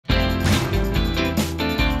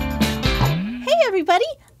everybody!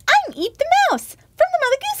 I'm Eep the Mouse from the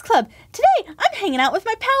Mother Goose Club. Today, I'm hanging out with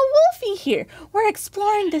my pal Wolfy here. We're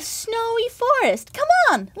exploring the snowy forest. Come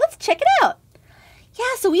on, let's check it out.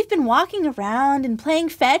 Yeah, so we've been walking around and playing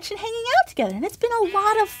fetch and hanging out together, and it's been a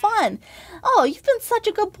lot of fun. Oh, you've been such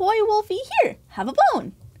a good boy, Wolfy. Here, have a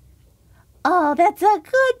bone. Oh, that's a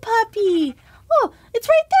good puppy. Oh, it's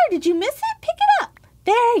right there. Did you miss it? Pick it up.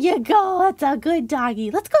 There you go. That's a good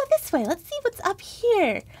doggy. Let's go this way. Let's see what's up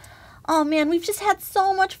here. Oh man, we've just had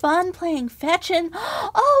so much fun playing fetch and...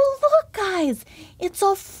 Oh, look guys! It's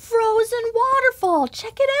a frozen waterfall!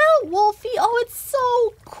 Check it out, Wolfy! Oh, it's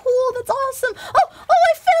so cool! That's awesome! Oh,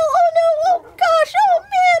 I fell! Oh no! Oh gosh! Oh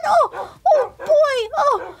man! Oh boy!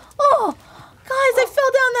 Oh! Guys, I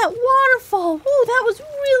fell down that waterfall! Ooh, that was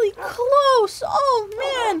really close! Oh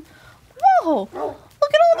man! Whoa!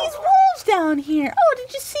 Look at all these wolves down here! Oh,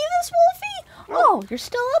 did you see this, Wolfy? Oh, you're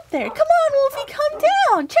still up there. Come on, Wolfy, come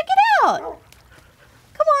down. Check it out.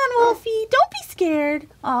 Come on, Wolfy. Don't be scared.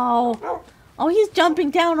 Oh, he's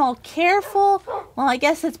jumping down all careful. Well, I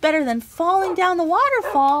guess it's better than falling down the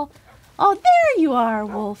waterfall. Oh, there you are,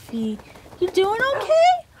 Wolfy. You doing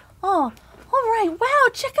okay? Oh, all right. Wow,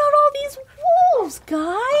 check out all these wolves,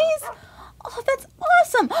 guys. Oh, that's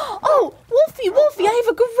awesome. Oh, Wolfy, I have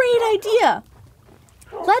a great idea.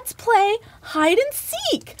 Let's play hide and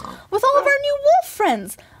seek with all of our new wolf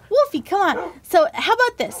friends. Wolfy, come on. So how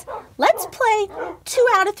about this? Let's play 2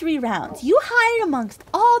 out of 3 rounds. You hide amongst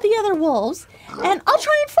all the other wolves, and I'll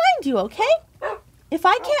try and find you, okay? If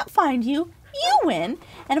I can't find you, you win.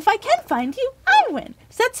 And if I can find you, I win.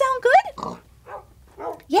 Does that sound good?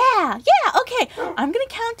 Yeah, okay. I'm going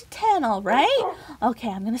to count to 10, all right? Okay,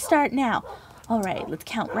 I'm going to start now. All right, let's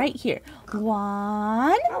count right here.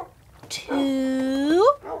 1, 2,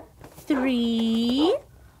 3,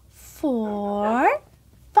 4,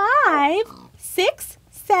 5, 6,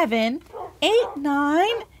 7, 8, 9,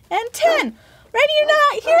 and 10. Ready or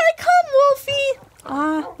not, here I come, Wolfy.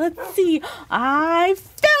 Let's see. I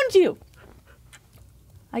found you.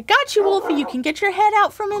 I got you, Wolfy. You can get your head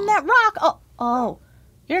out from in that rock. Oh,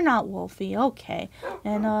 you're not Wolfy. Okay.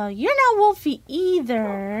 And you're not Wolfy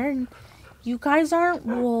either. You guys aren't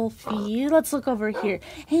Wolfy. Let's look over here.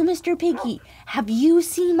 Hey, Mr. Piggy, have you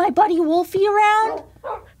seen my buddy Wolfy around?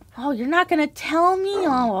 Oh, you're not going to tell me?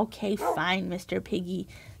 Oh, okay, fine, Mr. Piggy.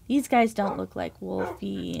 These guys don't look like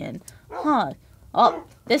Wolfy and... Oh,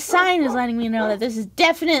 this sign is letting me know that this is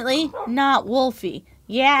definitely not Wolfy.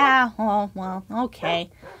 Yeah, oh, well, okay.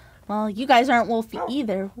 Well, you guys aren't Wolfy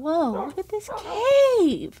either. Whoa, look at this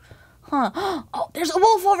cave. Oh, there's a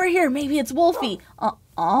wolf over here. Maybe it's Wolfy.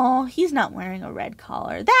 Oh, he's not wearing a red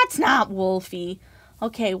collar. That's not Wolfy.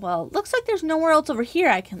 Okay, well, looks like there's nowhere else over here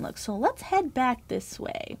I can look, so let's head back this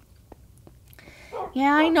way.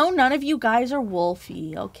 Yeah, I know none of you guys are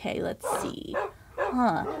Wolfy. Okay, let's see.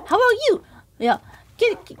 How about you? Yeah,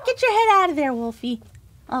 get your head out of there, Wolfy.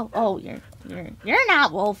 Oh, you're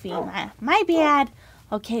not Wolfy. My bad.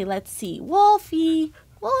 Okay, let's see. Wolfy.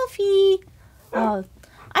 Oh,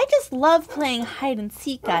 I just love playing hide and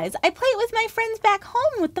seek, guys. I play it with my friends back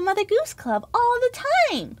home with the Mother Goose Club all the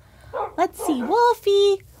time. Let's see.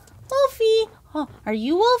 Wolfy. Oh, are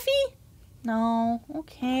you Wolfy? No.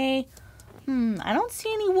 Okay. I don't see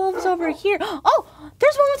any wolves over here. Oh,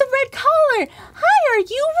 there's one with a red collar. Hi, are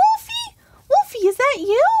you Wolfy? Wolfy, is that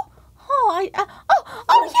you? Oh, yeah, it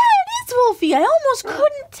is Wolfy. I almost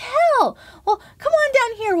couldn't tell. Well, come on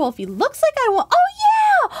down here, Wolfy. Looks like I want... Oh,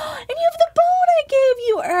 yeah! And you have the bone I gave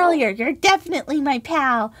you earlier. You're definitely my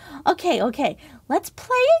pal. Okay. Let's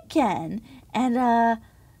play again. And,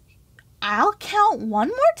 I'll count one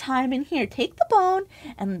more time. And here, take the bone.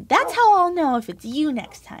 And that's how I'll know if it's you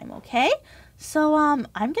next time, okay? So, I'm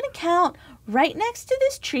going to count right next to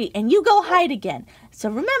this tree, and you go hide again. So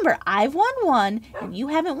remember, I've won 1, and you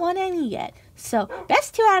haven't won any yet. So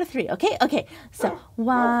best 2 out of 3, okay? Okay, so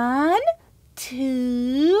 1,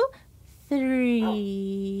 2,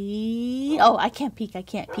 3. Oh, I can't peek.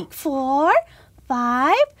 4,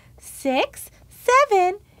 5, 6,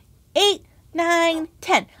 7, 8, 9,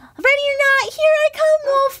 10. Ready or not, here I come,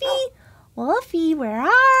 Wolfy. Wolfy, where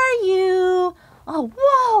are you? Oh,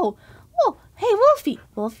 whoa. Hey, Wolfy.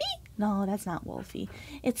 Wolfy? No, that's not Wolfy.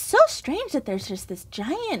 It's so strange that there's just this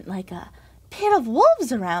giant, like a pit of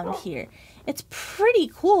wolves around here. It's pretty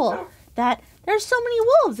cool that there's so many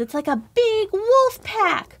wolves. It's like a big wolf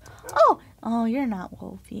pack. Oh, you're not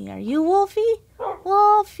Wolfy. Are you Wolfy?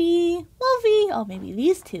 Wolfy. Oh, maybe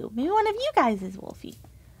these two. Maybe one of you guys is Wolfy.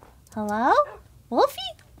 Hello? Wolfy?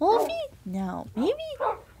 No,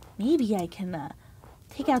 maybe I can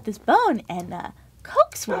take out this bone and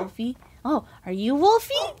coax Wolfy. Oh, are you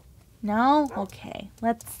Wolfy? No? Okay,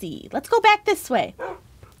 let's see. Let's go back this way.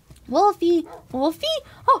 Wolfy, Wolfy?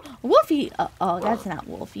 Oh, Wolfy. Oh, that's not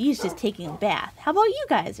Wolfy. He's just taking a bath. How about you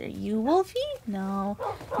guys? Are you Wolfy? No.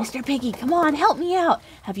 Mr. Piggy, come on, help me out.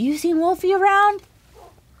 Have you seen Wolfy around?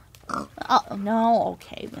 Oh, no.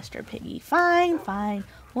 Okay, Mr. Piggy. Fine, fine.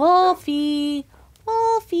 Wolfy,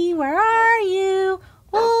 Wolfy, where are you?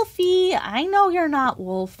 Wolfy, I know you're not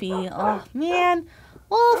Wolfy. Oh, man.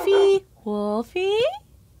 Wolfy, Wolfy?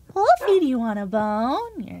 Wolfy, do you want a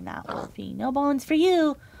bone? You're not Wolfy. No bones for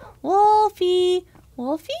you. Wolfy,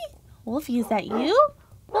 Wolfy? Wolfy, is that you?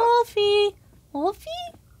 Wolfy, Wolfy?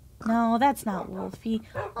 No, that's not Wolfy.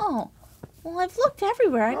 Oh, well, I've looked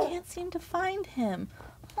everywhere. I can't seem to find him.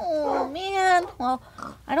 Oh, man. Well,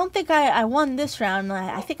 I don't think I won this round.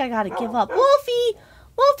 I think I got to give up. Wolfy!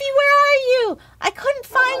 Wolfy, where are you? I couldn't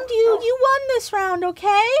find you. You won this round,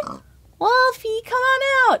 okay? Wolfy, come on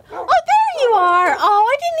out. Oh, there you are. Oh,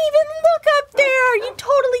 I didn't even look up there. You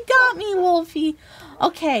totally got me, Wolfy.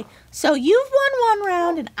 Okay, so you've won one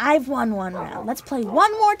round and I've won one round. Let's play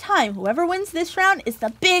one more time. Whoever wins this round is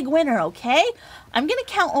the big winner, okay? I'm going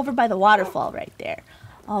to count over by the waterfall right there.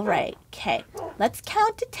 All right, okay. Let's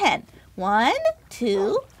count to 10. 1,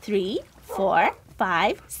 2, 3, 4,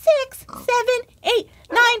 5, 6, 7, 8,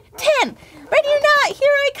 9, 10. Ready or not,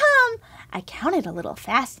 here I come. I counted a little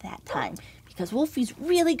fast that time because Wolfy's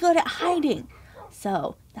really good at hiding.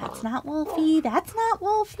 So that's not Wolfy. That's not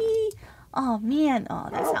Wolfy. Oh, man. Oh,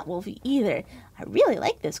 that's not Wolfy either. I really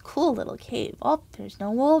like this cool little cave. Oh, there's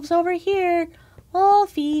no wolves over here.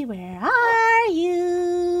 Wolfy, where are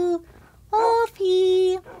you?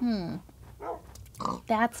 Wolfy.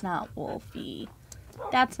 That's not Wolfy.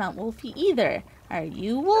 That's not Wolfy either. Are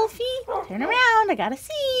you Wolfy? Turn around. I gotta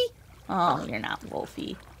see. Oh, you're not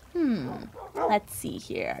Wolfy. Let's see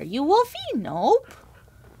here. Are you Wolfy? Nope.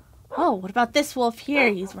 Oh, what about this wolf here?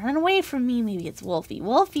 He's running away from me. Maybe it's Wolfy.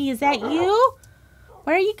 Wolfy, is that you?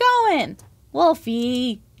 Where are you going?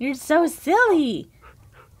 Wolfy, you're so silly.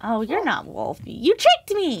 Oh, you're not Wolfy. You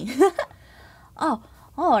tricked me. Oh,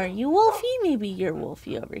 are you Wolfy? Maybe you're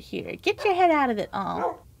Wolfy over here. Get your head out of it.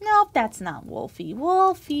 Oh, nope, that's not Wolfy.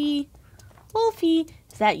 Wolfy. Wolfy,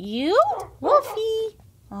 is that you? Wolfy.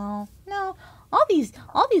 Oh, no. All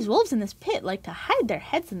these wolves in this pit like to hide their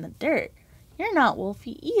heads in the dirt. You're not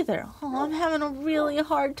Wolfy either. Oh, I'm having a really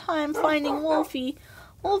hard time finding Wolfy.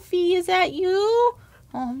 Wolfy, is that you?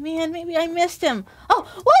 Oh, man, maybe I missed him. Oh,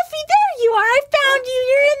 Wolfy, there you are. I found you.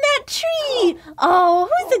 You're in that tree. Oh,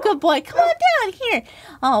 who's a good boy? Come on down here.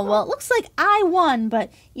 Oh, well, it looks like I won,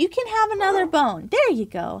 but you can have another bone. There you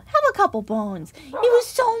go. Have a couple bones. It was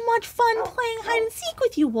so much fun playing hide and seek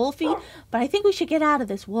with you, Wolfy, but I think we should get out of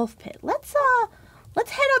this wolf pit. Let's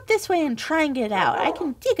head up this way and try and get out. I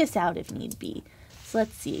can dig us out if need be. So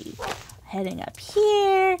let's see. Heading up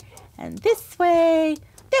here and this way.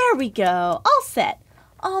 There we go. All set.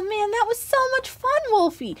 Oh, man, that was so much fun,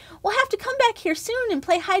 Wolfy. We'll have to come back here soon and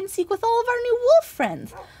play hide and seek with all of our new wolf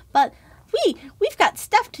friends. But we've got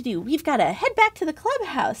stuff to do. We've got to head back to the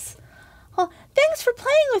clubhouse. Well, thanks for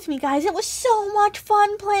playing with me, guys. It was so much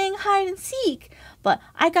fun playing hide and seek. But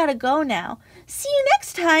I got to go now. See you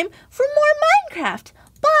next time for more Minecraft.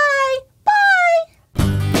 Bye!